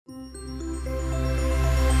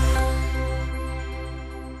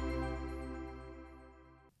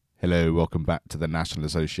Hello, welcome back to the National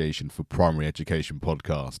Association for Primary Education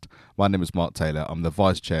podcast. My name is Mark Taylor. I'm the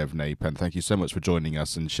Vice Chair of NAPE, and thank you so much for joining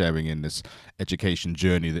us and sharing in this education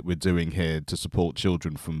journey that we're doing here to support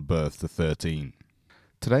children from birth to 13.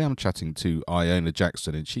 Today I'm chatting to Iona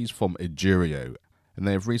Jackson, and she's from Edurio, and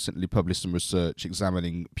they have recently published some research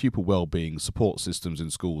examining pupil wellbeing support systems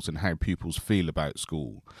in schools and how pupils feel about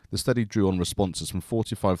school. The study drew on responses from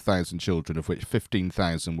 45,000 children, of which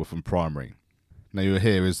 15,000 were from primary. Now you're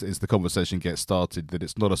here as the conversation gets started, that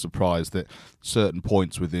it's not a surprise that certain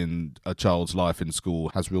points within a child's life in school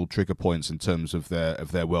has real trigger points in terms of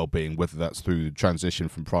their well-being, whether that's through transition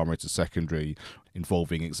from primary to secondary,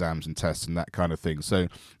 involving exams and tests and that kind of thing. So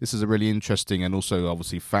this is a really interesting and also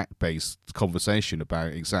obviously fact-based conversation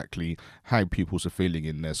about exactly how pupils are feeling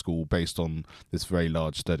in their school based on this very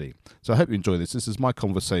large study. So I hope you enjoy this. This is my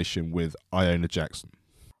conversation with Iona Jackson.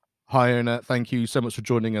 Hi, Iona. Thank you so much for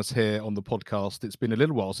joining us here on the podcast. It's been a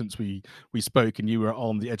little while since we spoke, and you were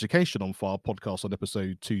on the Education on Fire podcast on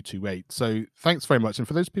episode 228. So thanks very much. And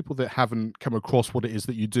for those people that haven't come across what it is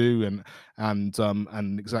that you do and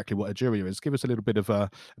exactly what Edurio is, give us a bit of a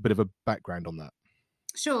background on that.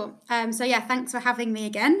 Sure. Thanks for having me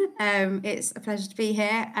again. It's a pleasure to be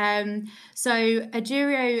here. So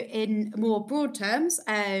Adurio, in more broad terms,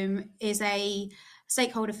 is a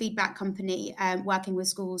stakeholder feedback company working with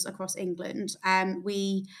schools across England.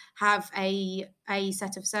 We have a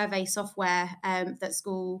set of survey software that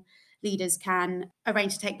school leaders can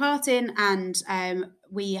arrange to take part in, and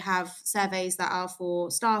we have surveys that are for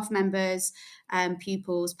staff members,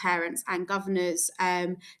 pupils, parents, and governors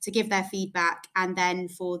to give their feedback, and then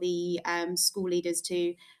for the school leaders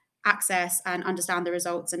to access and understand the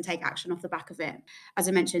results and take action off the back of it. As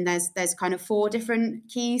I mentioned, there's kind of 4 different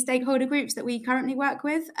key stakeholder groups that we currently work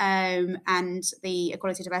with, and the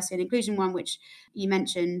equality, diversity, and inclusion one, which you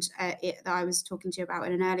mentioned that I was talking to you about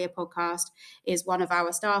in an earlier podcast, is one of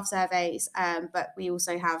our staff surveys. But we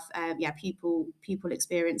also have pupil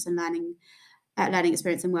experience and learning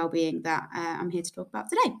experience and wellbeing that I'm here to talk about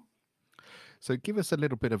today. So give us a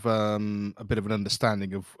little bit of an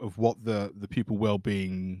understanding of what the pupil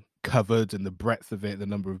wellbeing covered and the breadth of it, the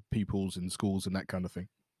number of pupils in schools and that kind of thing.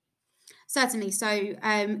 Certainly. So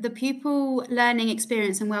the Pupil Learning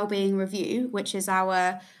Experience and Wellbeing Review, which is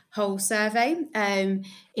our whole survey,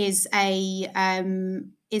 is a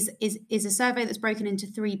survey that's broken into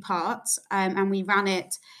 3 parts, and we ran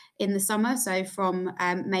it in the summer. So from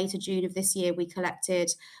May to June of this year, we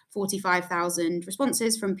collected 45,000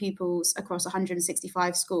 responses from pupils across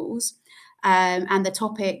 165 schools. And the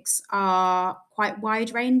topics are quite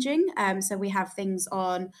wide-ranging. So we have things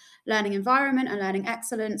on learning environment and learning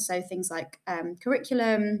excellence, so things like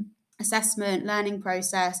curriculum, assessment, learning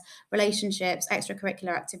process, relationships,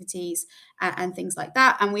 extracurricular activities, and things like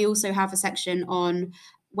that. And we also have a section on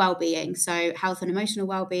well-being, so health and emotional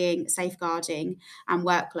well-being, safeguarding, and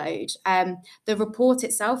workload. The report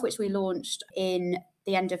itself, which we launched in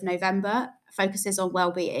the end of November, focuses on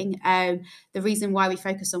well-being. The reason why we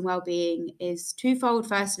focus on well-being is twofold.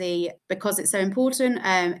 Firstly, because it's so important.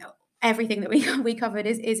 Everything that we covered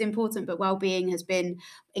is important, but well-being has been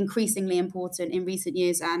increasingly important in recent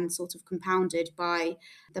years and sort of compounded by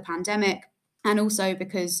the pandemic. And also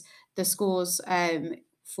because the scores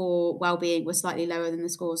for well-being were slightly lower than the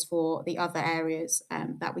scores for the other areas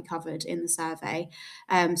that we covered in the survey.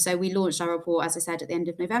 So we launched our report, as I said, at the end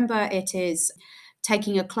of November. It is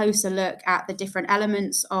taking a closer look at the different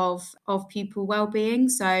elements of pupil well-being.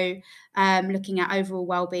 So looking at overall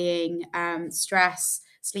well-being, stress,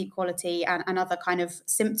 sleep quality, and other kind of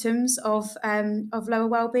symptoms of lower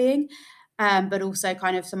well-being, but also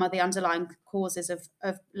kind of some of the underlying causes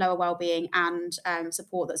of lower well-being and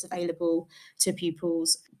support that's available to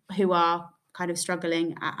pupils who are kind of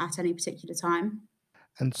struggling at any particular time.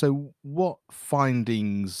 And so what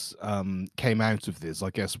findings came out of this? I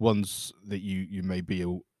guess ones that you maybe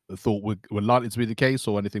thought were likely to be the case,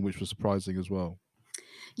 or anything which was surprising as well?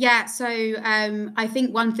 Yeah, so I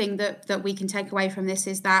think one thing that we can take away from this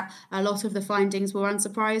is that a lot of the findings were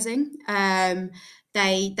unsurprising.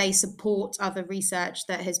 They support other research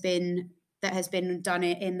that has been done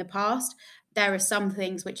in the past. There are some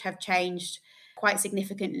things which have changed quite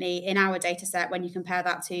significantly in our data set when you compare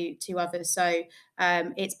that to others. So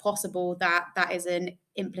it's possible that that is an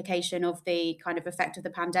implication of the kind of effect of the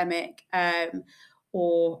pandemic,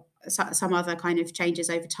 or some other kind of changes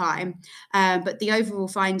over time. But the overall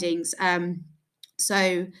findings,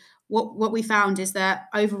 so what we found is that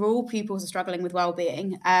overall pupils are struggling with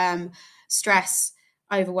well-being. Stress,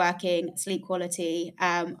 overworking, sleep quality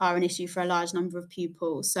are an issue for a large number of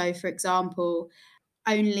pupils. So, for example,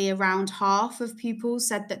 only around half of pupils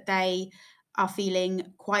said that they are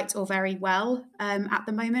feeling quite or very well at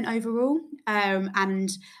the moment overall.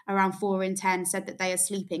 And around 4 in 10 said that they are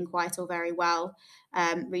sleeping quite or very well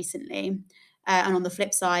recently. And on the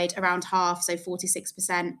flip side, around half, so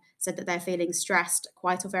 46%, said that they're feeling stressed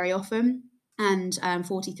quite or very often. And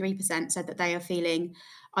 43% said that they are feeling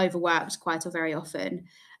overworked quite or very often.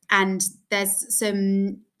 And there's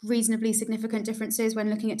some reasonably significant differences when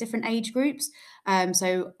looking at different age groups.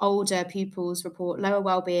 So older pupils report lower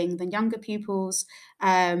well-being than younger pupils,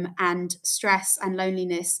 and stress and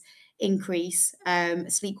loneliness increase,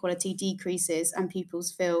 sleep quality decreases, and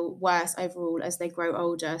pupils feel worse overall as they grow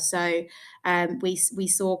older. So we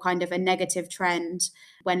saw kind of a negative trend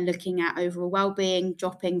when looking at overall well-being,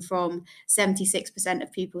 dropping from 76%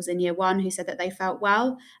 of pupils in year one who said that they felt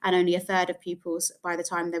well, and only a third of pupils by the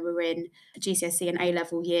time they were in GCSE and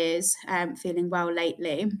A-level years feeling well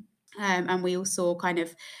lately. And we all saw kind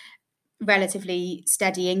of relatively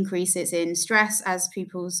steady increases in stress as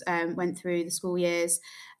pupils went through the school years.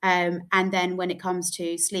 And then when it comes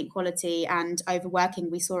to sleep quality and overworking,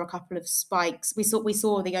 we saw a couple of spikes. We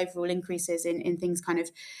saw the overall increases in things kind of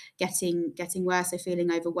getting worse, so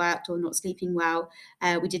feeling overworked or not sleeping well.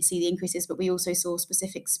 We did see the increases, but we also saw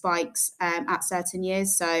specific spikes at certain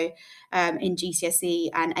years. So in GCSE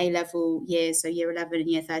and A-level years, so year 11 and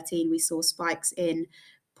year 13, we saw spikes in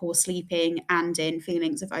poor sleeping and in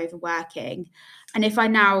feelings of overworking. And if I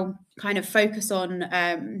now kind of focus on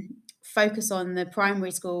the primary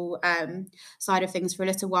school side of things for a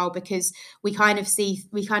little while, because we kind of see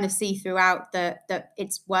throughout that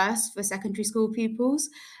it's worse for secondary school pupils,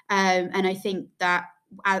 and I think that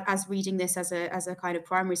as reading this as a kind of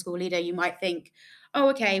primary school leader, you might think, oh,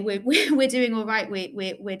 okay, we're doing all right,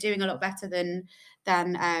 we're doing a lot better than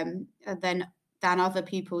other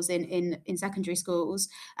pupils in secondary schools,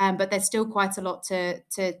 but there's still quite a lot to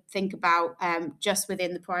think about just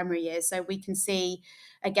within the primary years. So we can see,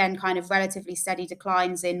 again, kind of relatively steady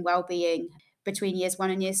declines in well-being between years 1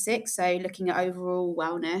 and year 6. So looking at overall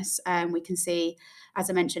wellness, we can see, as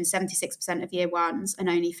I mentioned, 76% of year 1s and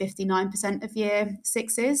only 59% of year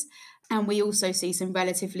 6s. And we also see some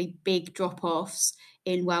relatively big drop-offs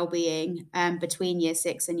in well-being between year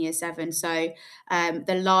 6 and year 7. So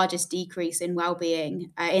the largest decrease in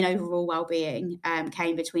well-being, in overall well-being,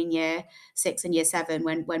 came between year 6 and year 7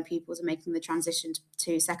 when pupils are making the transition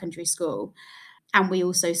to secondary school. And we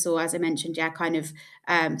also saw, as I mentioned, kind of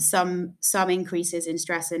some increases in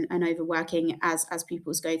stress and overworking as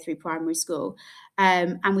pupils go through primary school.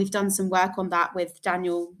 And we've done some work on that with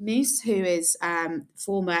Daniel Moose, who is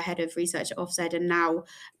former head of research at Ofsted and now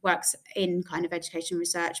works in kind of education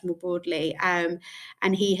research more broadly. And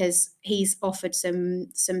he's offered some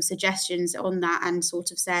suggestions on that and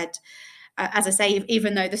sort of said, as I say,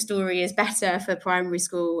 even though the story is better for primary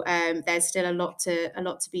school, there's still a lot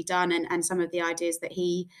to be done, and some of the ideas that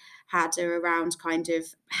he had are around kind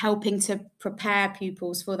of helping to prepare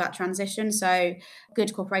pupils for that transition. So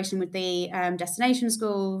good cooperation with the destination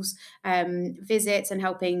schools, visits, and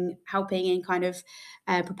helping in kind of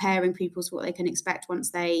preparing pupils for what they can expect once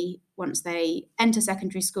they enter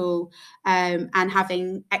secondary school, and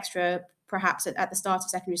having extra, perhaps at the start of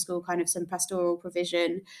secondary school, kind of some pastoral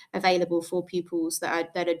provision available for pupils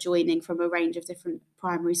that are joining from a range of different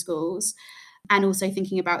primary schools. And also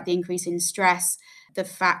thinking about the increase in stress, the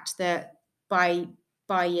fact that by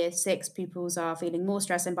year 6 pupils are feeling more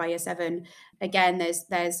stress, and by year 7, again, there's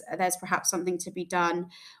perhaps something to be done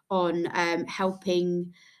on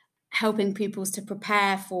helping pupils to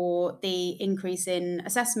prepare for the increase in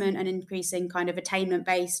assessment and increase in kind of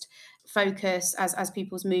attainment-based focus as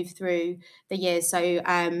pupils move through the years. So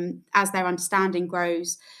as their understanding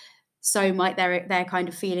grows, so might their kind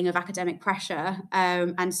of feeling of academic pressure.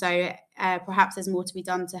 And so perhaps there's more to be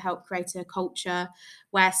done to help create a culture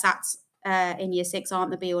where SATs in year 6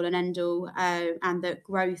 aren't the be-all and end-all, and that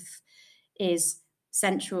growth is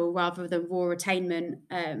central rather than raw attainment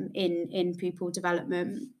in pupil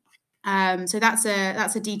development. So that's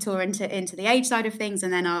a detour into the age side of things,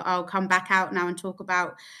 and then I'll come back out now and talk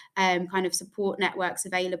about kind of support networks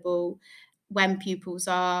available when pupils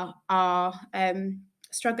are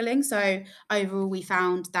struggling. So overall, we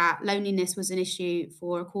found that loneliness was an issue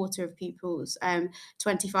for a quarter of pupils.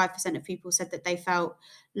 25% of pupils said that they felt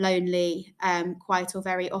lonely quite or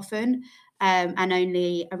very often. And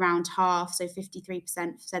only around half, so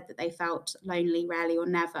 53%, said that they felt lonely rarely or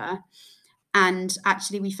never. And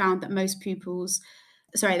actually, we found that many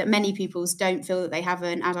pupils don't feel that they have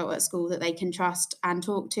an adult at school that they can trust and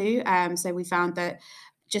talk to. So we found that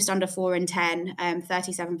just under 4 in 10,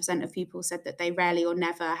 37% of people said that they rarely or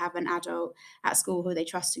never have an adult at school who they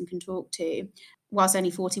trust and can talk to, whilst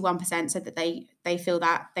only 41% said that they feel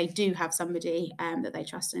that they do have somebody that they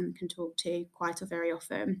trust and can talk to quite or very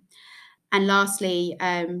often. And lastly,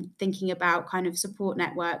 thinking about kind of support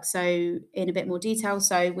networks. So in a bit more detail,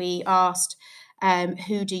 so we asked,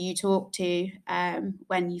 who do you talk to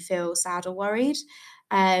when you feel sad or worried?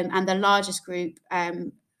 And the largest group,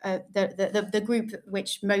 the group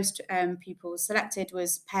which most people selected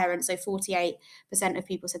was parents. So 48% of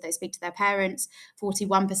people said they speak to their parents,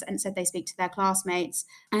 41% said they speak to their classmates,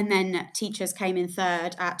 and then teachers came in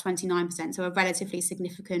third at 29%. So a relatively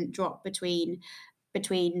significant drop between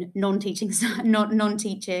non-teaching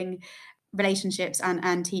relationships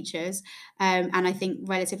and teachers. And I think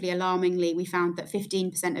relatively alarmingly, we found that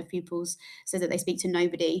 15% of pupils said that they speak to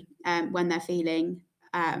nobody when they're feeling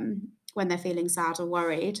sad or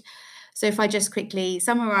worried. So if I just quickly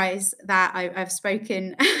summarize that, I've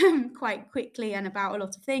spoken quite quickly and about a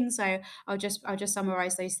lot of things. So I'll just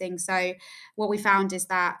summarize those things. So what we found is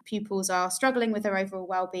that pupils are struggling with their overall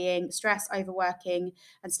well-being. Stress, overworking,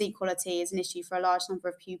 and sleep quality is an issue for a large number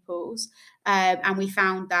of pupils. And we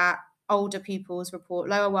found that older pupils report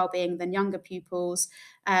lower well-being than younger pupils.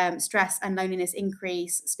 Stress and loneliness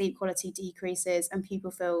increase, sleep quality decreases, and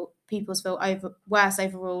pupils feel worse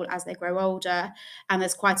overall as they grow older. And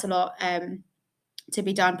there's quite a lot to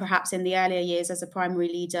be done perhaps in the earlier years as a primary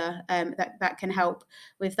leader that can help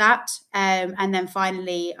with that. And then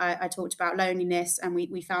finally, I talked about loneliness, and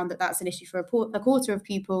we found that that's an issue for a quarter of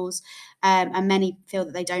pupils, and many feel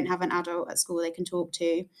that they don't have an adult at school they can talk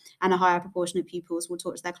to, and a higher proportion of pupils will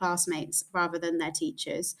talk to their classmates rather than their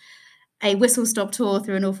teachers. A whistle-stop tour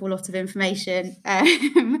through an awful lot of information.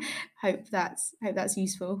 Hope that's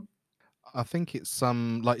useful. I think it's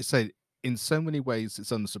like you say, in so many ways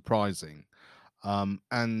it's unsurprising.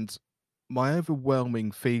 And my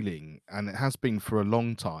overwhelming feeling, and it has been for a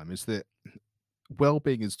long time, is that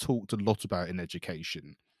well-being is talked a lot about in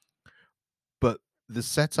education, but the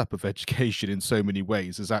setup of education in so many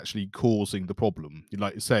ways is actually causing the problem.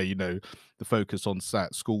 Like you say, the focus on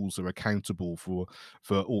SAT schools are accountable for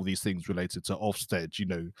all these things related to Ofsted.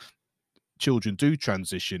 Children do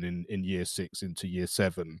transition in year 6 into year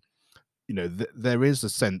 7. There is a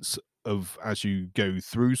sense of, as you go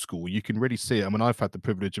through school, you can really see it. I mean, I've had the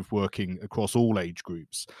privilege of working across all age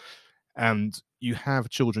groups, and you have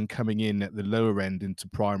children coming in at the lower end into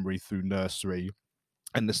primary through nursery,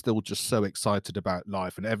 and they're still just so excited about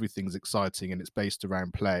life, and everything's exciting, and it's based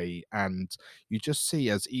around play. And you just see,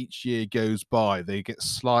 as each year goes by, they get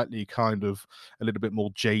slightly kind of a little bit more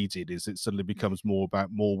jaded, as it suddenly becomes more about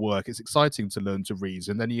more work. It's exciting to learn to read,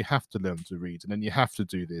 and then you have to learn to read, and then you have to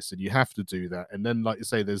do this, and you have to do that, and then, like you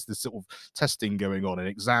say, there's this sort of testing going on and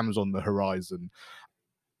exams on the horizon.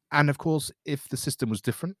 And of course, if the system was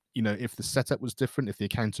different, if the setup was different, if the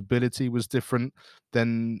accountability was different,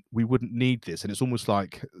 then we wouldn't need this. And it's almost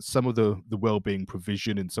like some of the well-being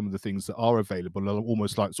provision and some of the things that are available are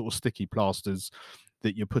almost like sort of sticky plasters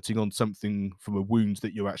that you're putting on something from a wound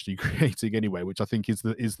that you're actually creating anyway, which I think is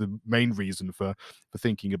the main reason for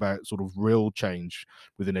thinking about sort of real change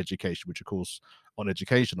within education, which of course on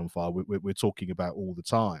Education on Fire we're talking about all the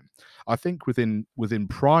time. I think within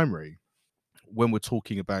primary, when we're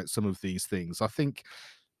talking about some of these things, I think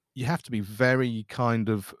you have to be very kind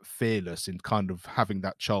of fearless in kind of having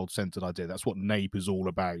that child-centered idea. That's what NAPE is all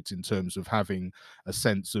about, in terms of having a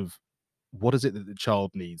sense of what is it that the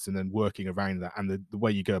child needs, and then working around that. And the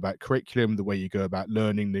way you go about curriculum, the way you go about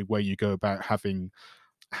learning, the way you go about having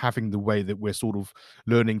the way that we're sort of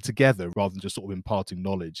learning together rather than just sort of imparting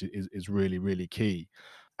knowledge is really, really key.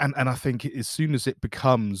 And I think as soon as it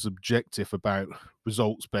becomes objective about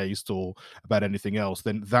results based or about anything else,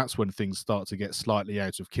 then that's when things start to get slightly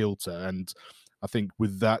out of kilter. And I think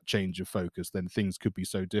with that change of focus, then things could be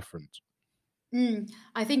so different.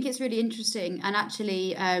 I think it's really interesting, and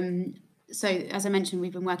actually, so as I mentioned,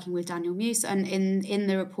 we've been working with Daniel Muse, and in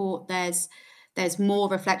the report, there's more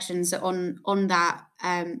reflections on that.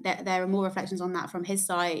 There are more reflections on that from his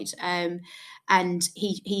side, and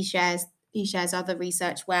he shares other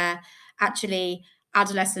research where actually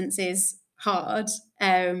adolescence is hard,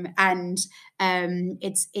 and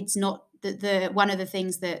it's not the one of the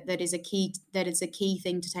things that is a key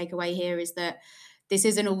thing to take away here is that this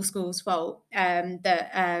isn't all school's fault.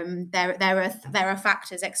 That there are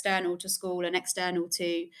factors external to school and external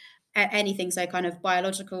to anything, so kind of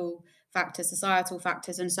biological factors, societal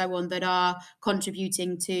factors, and so on, that are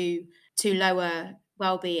contributing to lower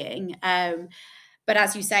well-being. But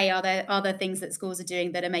as you say, are there other things that schools are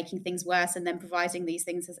doing that are making things worse, and then providing these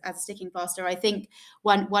things as a sticking plaster? I think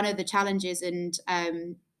one of the challenges, and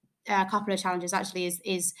a couple of challenges actually,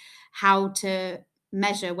 is how to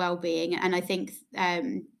measure well-being. And I think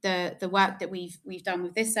the work that we've done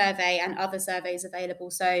with this survey and other surveys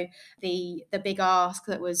available. So the big ask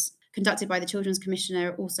that was conducted by the Children's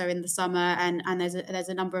Commissioner also in the summer, and there's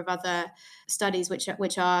a number of other studies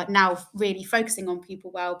which are now really focusing on pupil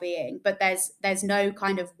well-being, but there's no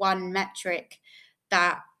kind of one metric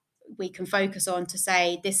that we can focus on to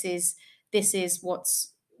say this is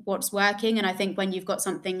what's working. And I think when you've got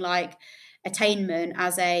something like attainment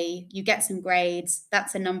as you get some grades,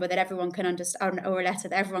 that's a number that everyone can understand, or a letter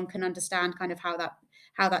that everyone can understand kind of how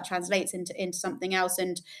that translates into something else,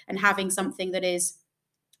 and having something that is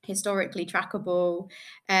historically trackable,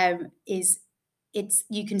 is it's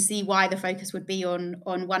you can see why the focus would be on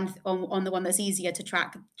the one that's easier to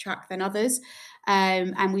track than others.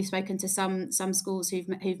 And we've spoken to some schools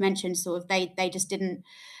who've mentioned sort of they just didn't,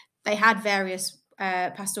 they had various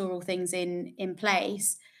pastoral things in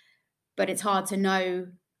place, but it's hard to know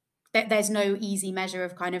that there's no easy measure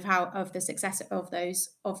of kind of how of the success of those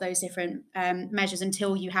different measures,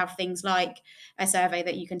 until you have things like a survey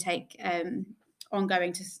that you can take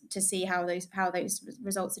ongoing to see how those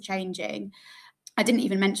results are changing. I didn't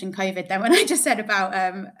even mention COVID then when I just said about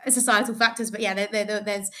societal factors, but yeah,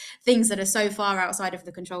 there's things that are so far outside of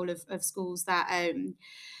the control of schools that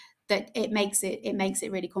that it makes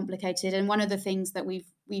it really complicated. And one of the things that we've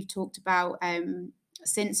talked about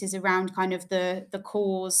since is around kind of the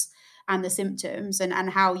cause and the symptoms, and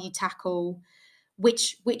how you tackle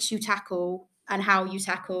which you tackle and how you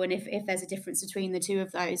tackle, and if there's a difference between the two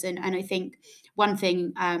of those. And I think one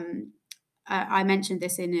thing, I mentioned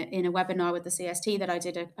this in a webinar with the CST that I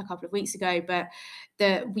did a couple of weeks ago, but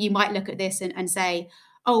you might look at this and say,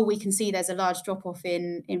 oh, we can see there's a large drop-off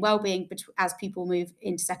in well-being as people move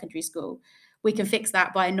into secondary school. We can fix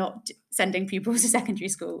that by not sending pupils to secondary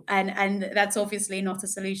school. And that's obviously not a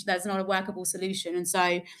solution. That's not a workable solution. And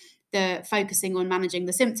so the focusing on managing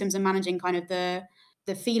the symptoms and managing kind of the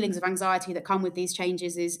feelings of anxiety that come with these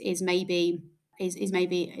changes is maybe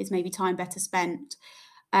time better spent.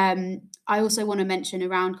 I also want to mention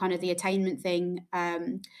around kind of the attainment thing,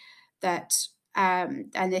 that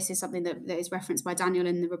and this is something that is referenced by Daniel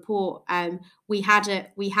in the report. We had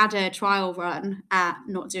a trial run at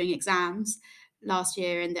not doing exams last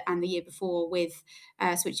year and the year before, with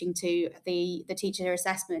switching to the teacher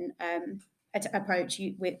assessment approach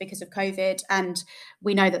because of COVID, and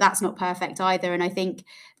we know that that's not perfect either. And I think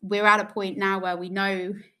we're at a point now where we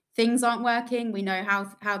know things aren't working, we know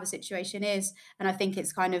how the situation is, and I think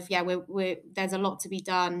it's kind of there's a lot to be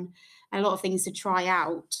done and a lot of things to try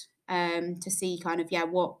out, to see kind of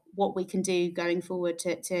what we can do going forward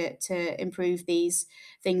to improve these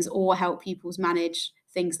things or help pupils manage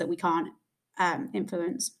things that we can't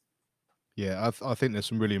influence. Yeah, I think there's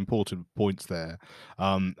some really important points there,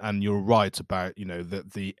 and you're right about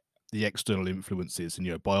the external influences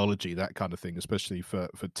and biology, that kind of thing, especially for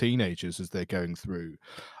teenagers as they're going through.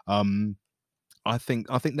 I think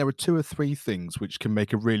there are two or three things which can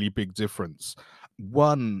make a really big difference.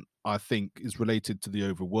 One, I think, is related to the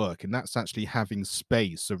overwork, and that's actually having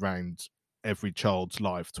space around every child's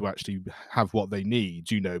life to actually have what they need,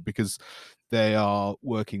 because they are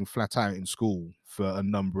working flat out in school for a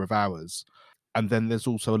number of hours. And then there's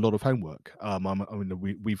also a lot of homework.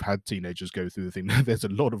 We've had teenagers go through the thing. There's a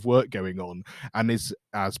lot of work going on, and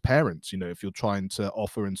as parents, if you're trying to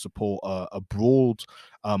offer and support a broad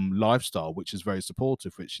lifestyle, which is very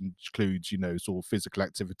supportive, which includes sort of physical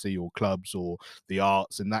activity or clubs or the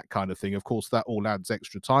arts and that kind of thing. Of course, that all adds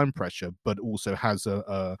extra time pressure, but also has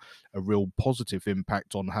a real positive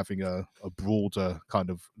impact on having a broader kind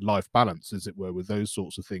of life balance, as it were, with those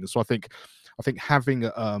sorts of things. So I think having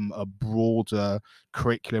a broader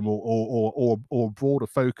curriculum or a broader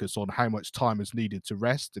focus on how much time is needed to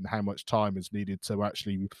rest and how much time is needed to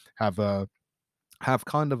actually have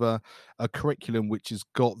kind of a curriculum which has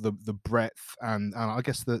got the breadth and I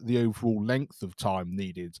guess the overall length of time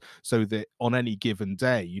needed, so that on any given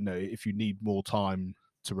day, if you need more time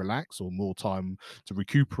to relax or more time to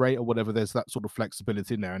recuperate or whatever, there's that sort of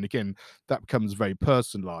flexibility in there. And again, that becomes very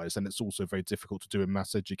personalized, and it's also very difficult to do in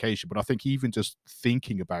mass education. But I think even just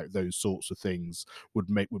thinking about those sorts of things would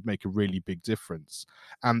make a really big difference.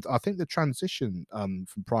 And I think the transition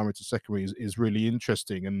from primary to secondary is really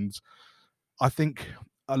interesting. And I think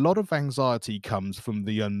a lot of anxiety comes from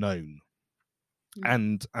the unknown.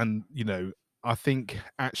 And I think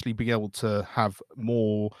actually being able to have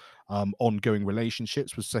more ongoing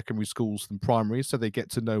relationships with secondary schools than primary, so they get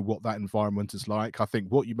to know what that environment is like. I think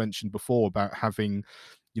what you mentioned before about having,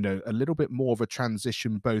 a little bit more of a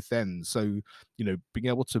transition both ends. So, being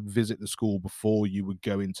able to visit the school before you would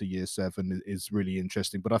go into year seven is really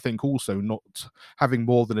interesting. But I think also not having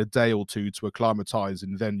more than a day or two to acclimatize,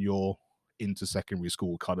 and then you're into secondary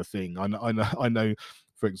school kind of thing. I know,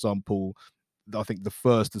 for example, I think the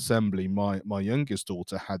first assembly my youngest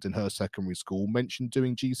daughter had in her secondary school mentioned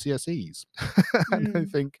doing GCSEs. And I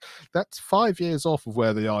Mm. think that's 5 years off of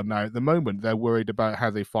where they are now. At the moment, they're worried about how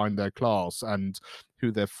they find their class and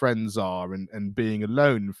who their friends are, and being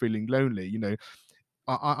alone and feeling lonely.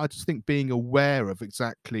 I just think being aware of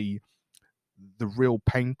exactly the real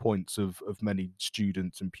pain points of many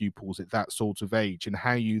students and pupils at that sort of age, and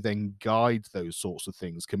how you then guide those sorts of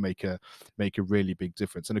things can make a really big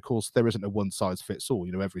difference. And of course, there isn't a one size fits all.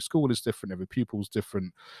 Every school is different, every pupil's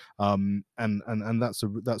different, and that's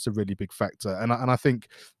a really big factor. And I think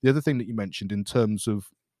the other thing that you mentioned in terms of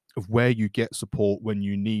where you get support when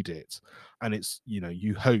you need it, and it's,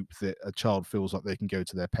 you hope that a child feels like they can go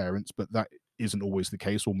to their parents, but that isn't always the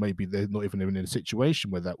case, or maybe they're not even in a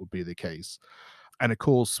situation where that would be the case. And of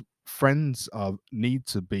course, friends need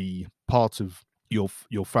to be part of your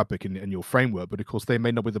fabric and your framework, but of course they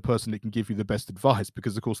may not be the person that can give you the best advice,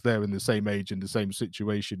 because of course they're in the same age and the same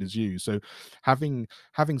situation as you. So having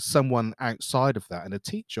someone outside of that, and a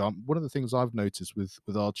teacher, one of the things I've noticed with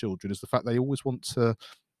our children is the fact they always want to,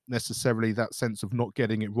 necessarily, that sense of not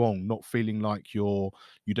getting it wrong, not feeling like you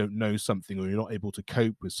don't know something, or you're not able to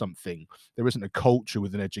cope with something. There isn't a culture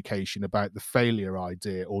within education about the failure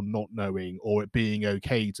idea, or not knowing, or it being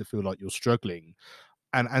okay to feel like you're struggling.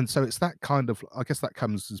 And so it's that kind of, I guess that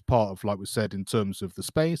comes as part of, like we said, in terms of the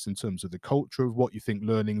space, in terms of the culture of what you think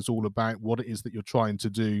learning is all about, what it is that you're trying to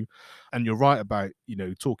do. And you're right about,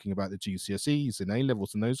 talking about the GCSEs and A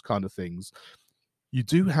levels and those kind of things. You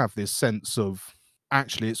do have this sense of,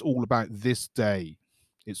 actually, it's all about this day.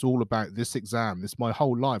 It's all about this exam. This My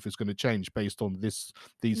whole life is going to change based on these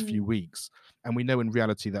few Mm. weeks. And we know in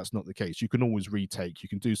reality that's not the case. You can always retake. You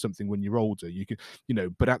can do something when you're older. You can,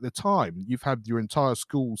 but at the time, you've had your entire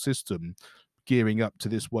school system gearing up to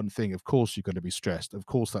this one thing. Of course you're going to be stressed. Of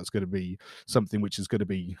course that's going to be something which is going to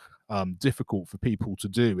be difficult for people to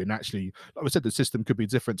do. And actually, like I said, the system could be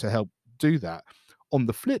different to help do that. On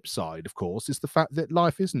the flip side, of course, is the fact that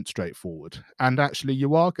life isn't straightforward. And actually,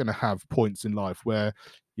 you are going to have points in life where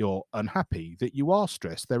you're unhappy, that you are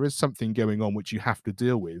stressed. There is something going on which you have to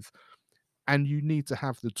deal with. And you need to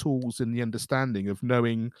have the tools and the understanding of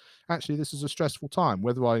knowing, actually, this is a stressful time,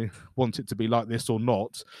 whether I want it to be like this or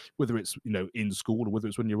not, whether it's, in school, or whether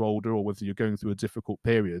it's when you're older, or whether you're going through a difficult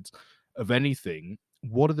period of anything.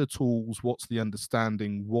 What are the tools? What's the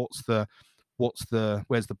understanding? Where's the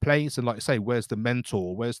place, and like I say, where's the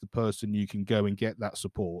mentor, where's the person you can go and get that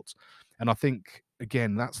support? And I think,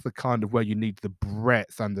 again, that's the kind of where you need the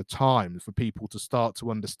breadth and the time for people to start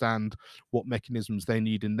to understand what mechanisms they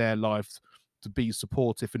need in their life to be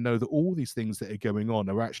supportive, and know that all these things that are going on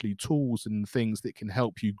are actually tools and things that can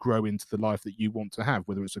help you grow into the life that you want to have,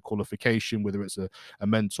 whether it's a qualification, whether it's a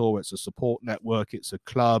mentor, it's a support network, it's a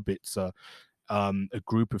club, it's a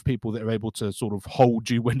group of people that are able to sort of hold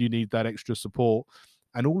you when you need that extra support.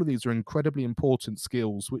 And all of these are incredibly important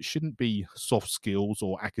skills, which shouldn't be soft skills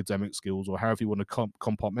or academic skills, or however you want to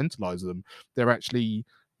compartmentalize them. They're actually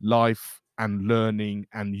life and learning,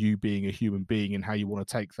 and you being a human being, and how you want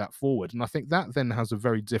to take that forward. And I think that then has a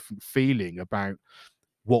very different feeling about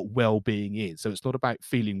what well-being is. So it's not about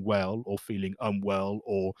feeling well or feeling unwell,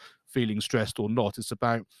 or feeling stressed or not. It's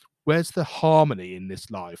about, where's the harmony in this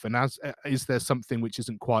life, and is there something which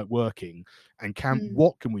isn't quite working, and Mm.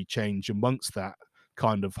 what can we change amongst that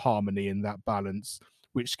kind of harmony and that balance,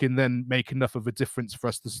 which can then make enough of a difference for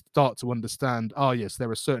us to start to understand, yes, there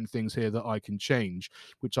are certain things here that I can change,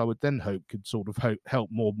 which I would then hope could sort of help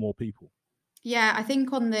more and more people. Yeah, I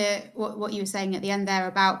think on the what you were saying at the end there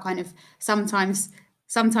about kind of sometimes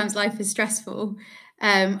life is stressful.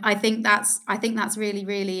 I think that's really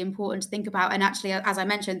really important to think about. And actually, as I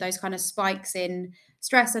mentioned, those kind of spikes in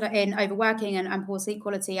stress and in overworking and poor sleep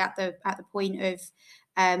quality at the point of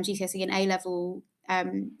GCSE and A level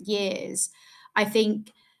years. I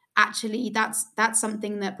think actually that's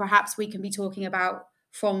something that perhaps we can be talking about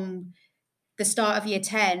from the start of year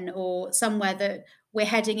 10 or somewhere, that we're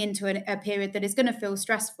heading into a period that is going to feel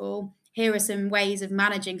stressful. Here are some ways of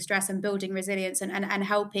managing stress and building resilience, and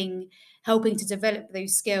helping to develop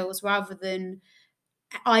those skills, rather than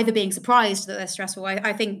either being surprised that they're stressful.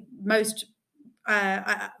 I think most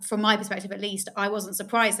from my perspective at least, I wasn't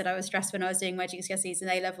surprised that I was stressed when I was doing my GCSEs and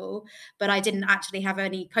A level, but I didn't actually have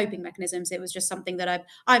any coping mechanisms. It was just something that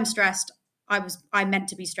I'm stressed. I meant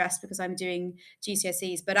to be stressed because I'm doing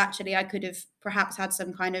GCSEs, but actually I could have perhaps had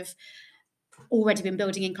some kind of already been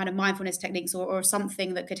building in kind of mindfulness techniques or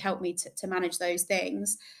something that could help me to manage those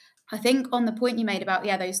things. I think on the point you made about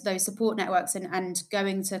those support networks and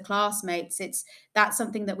going to classmates, that's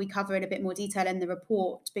something that we cover in a bit more detail in the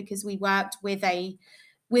report, because we worked with a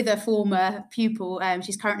former pupil.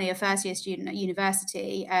 She's currently a first year student at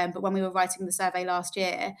university, but when we were writing the survey last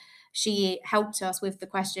year, she helped us with the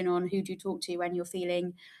question on who do you talk to when you're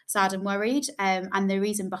feeling sad and worried. And the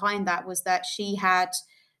reason behind that was that she had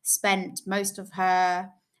spent most of her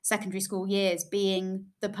secondary school years being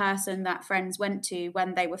the person that friends went to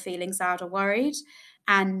when they were feeling sad or worried.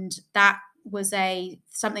 And that was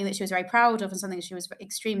something that she was very proud of, and something that she was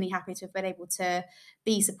extremely happy to have been able to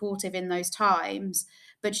be supportive in those times.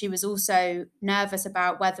 But she was also nervous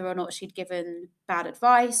about whether or not she'd given bad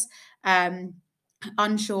advice,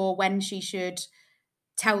 unsure when she should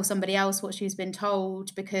tell somebody else what she's been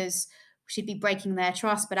told, because she'd be breaking their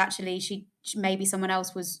trust, but actually maybe someone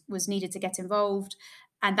else was needed to get involved,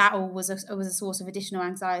 and that all was a source of additional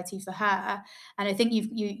anxiety for her. And I think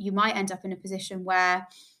you might end up in a position where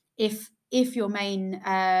if your main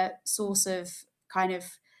source of kind of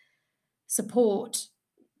support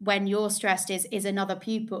when you're stressed is another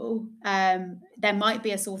pupil, there might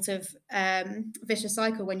be a sort of vicious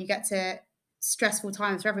cycle when you get to stressful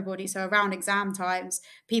times for everybody. So around exam times,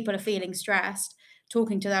 people are feeling stressed,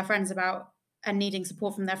 talking to their friends about and needing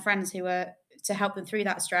support from their friends who are to help them through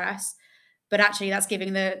that stress. But actually, that's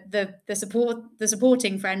giving the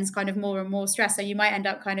supporting friends kind of more and more stress. So you might end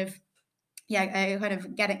up kind of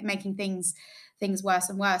making things worse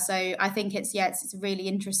and worse. So I think it's a really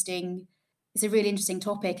interesting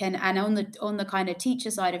topic. And on the kind of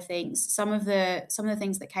teacher side of things, some of the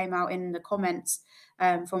things that came out in the comments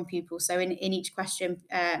from pupils. So in each question,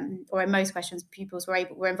 or in most questions, pupils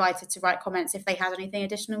were invited to write comments if they had anything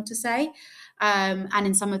additional to say. And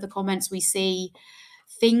in some of the comments, we see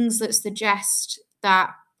things that suggest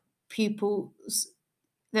that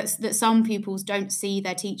some pupils don't see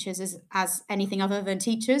their teachers as anything other than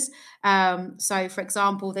teachers. So, for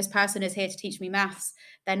example, this person is here to teach me maths.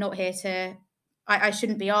 They're not here to. I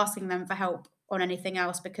shouldn't be asking them for help on anything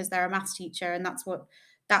else because they're a maths teacher, and that's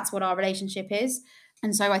what our relationship is.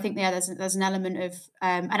 And so I think there's an element of,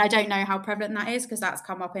 and I don't know how prevalent that is because that's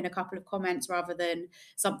come up in a couple of comments rather than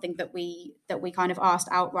something that we kind of asked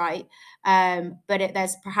outright. But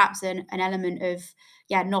there's perhaps an element of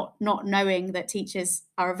not knowing that teachers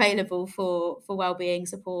are available for wellbeing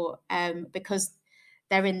support because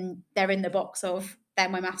they're in the box of they're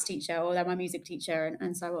my maths teacher or they're my music teacher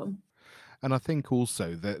and so on. And I think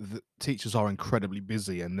also that teachers are incredibly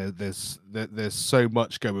busy, and there's so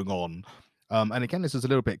much going on. And again, this is a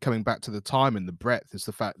little bit coming back to the time and the breadth. Is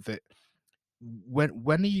the fact that when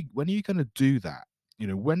are you going to do that?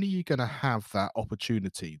 When are you going to have that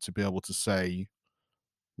opportunity to be able to say,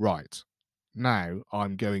 right, now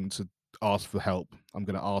I'm going to ask for help. I'm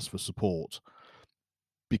going to ask for support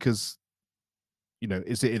because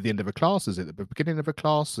is it at the end of a class? Is it at the beginning of a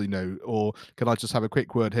class? Or can I just have a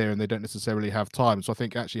quick word here and they don't necessarily have time? So I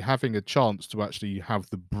think actually having a chance to actually have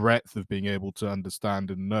the breadth of being able to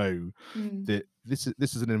understand and know that this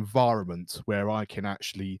is an environment where I can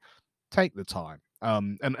actually take the time.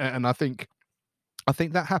 And I think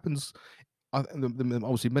that happens.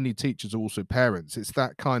 Obviously, many teachers are also parents. It's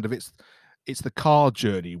that kind of it's the car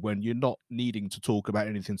journey when you're not needing to talk about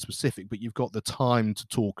anything specific, but you've got the time to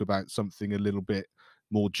talk about something a little bit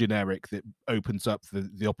more generic that opens up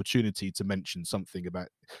the opportunity to mention something about,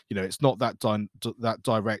 it's not that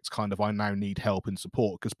direct kind of I now need help and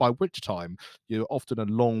support, because by which time you're often a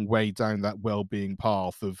long way down that well-being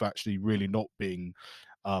path of actually really not being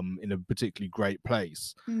in a particularly great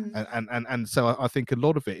place. And so I think a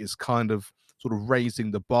lot of it is kind of sort of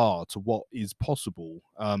raising the bar to what is possible.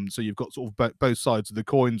 So you've got sort of both sides of the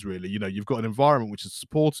coins, really. You've got an environment which is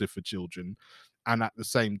supportive for children, and at the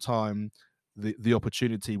same time, the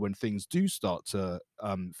opportunity when things do start to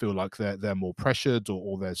feel like they're more pressured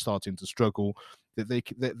or they're starting to struggle,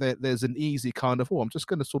 that there's an easy kind of, I'm just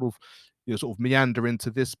going to sort of meander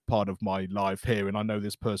into this part of my life here, and I know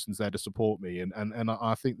this person's there to support me, and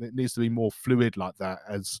I think that it needs to be more fluid like that,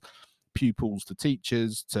 as pupils to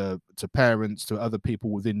teachers to parents to other people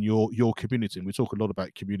within your community. And we talk a lot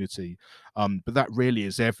about community, but that really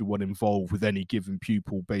is everyone involved with any given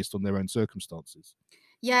pupil based on their own circumstances.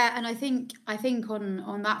 Yeah, and I think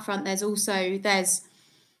on that front, there's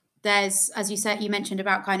as you said, you mentioned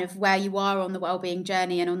about kind of where you are on the wellbeing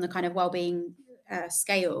journey and on the kind of wellbeing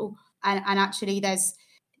scale, and actually there's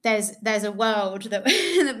a world that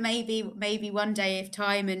that maybe one day, if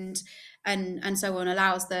time and so on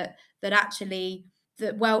allows, that actually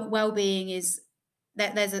that well-being is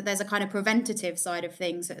that there's a kind of preventative side of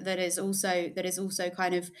things that is also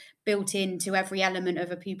kind of built into every element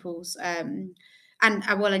of a pupil's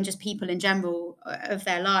and just people in general of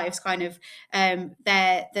their lives. Kind of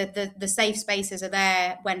the safe spaces are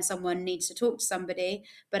there when someone needs to talk to somebody,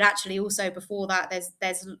 but actually also before that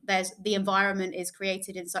there's the environment is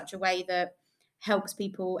created in such a way that helps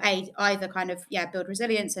people either kind of build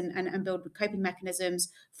resilience and build coping mechanisms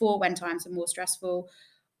for when times are more stressful,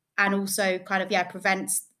 and also kind of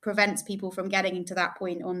prevents people from getting into that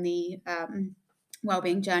point on the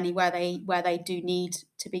well-being journey where they do need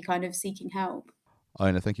to be kind of seeking help.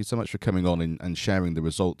 Ina, thank you so much for coming on and sharing the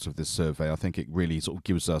results of this survey. I think it really sort of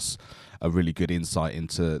gives us a really good insight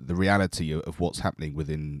into the reality of what's happening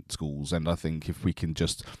within schools. And I think if we can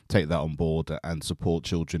just take that on board and support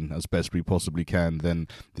children as best we possibly can, then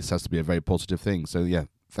this has to be a very positive thing. So, yeah,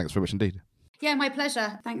 thanks very much indeed. Yeah, my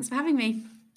pleasure. Thanks for having me.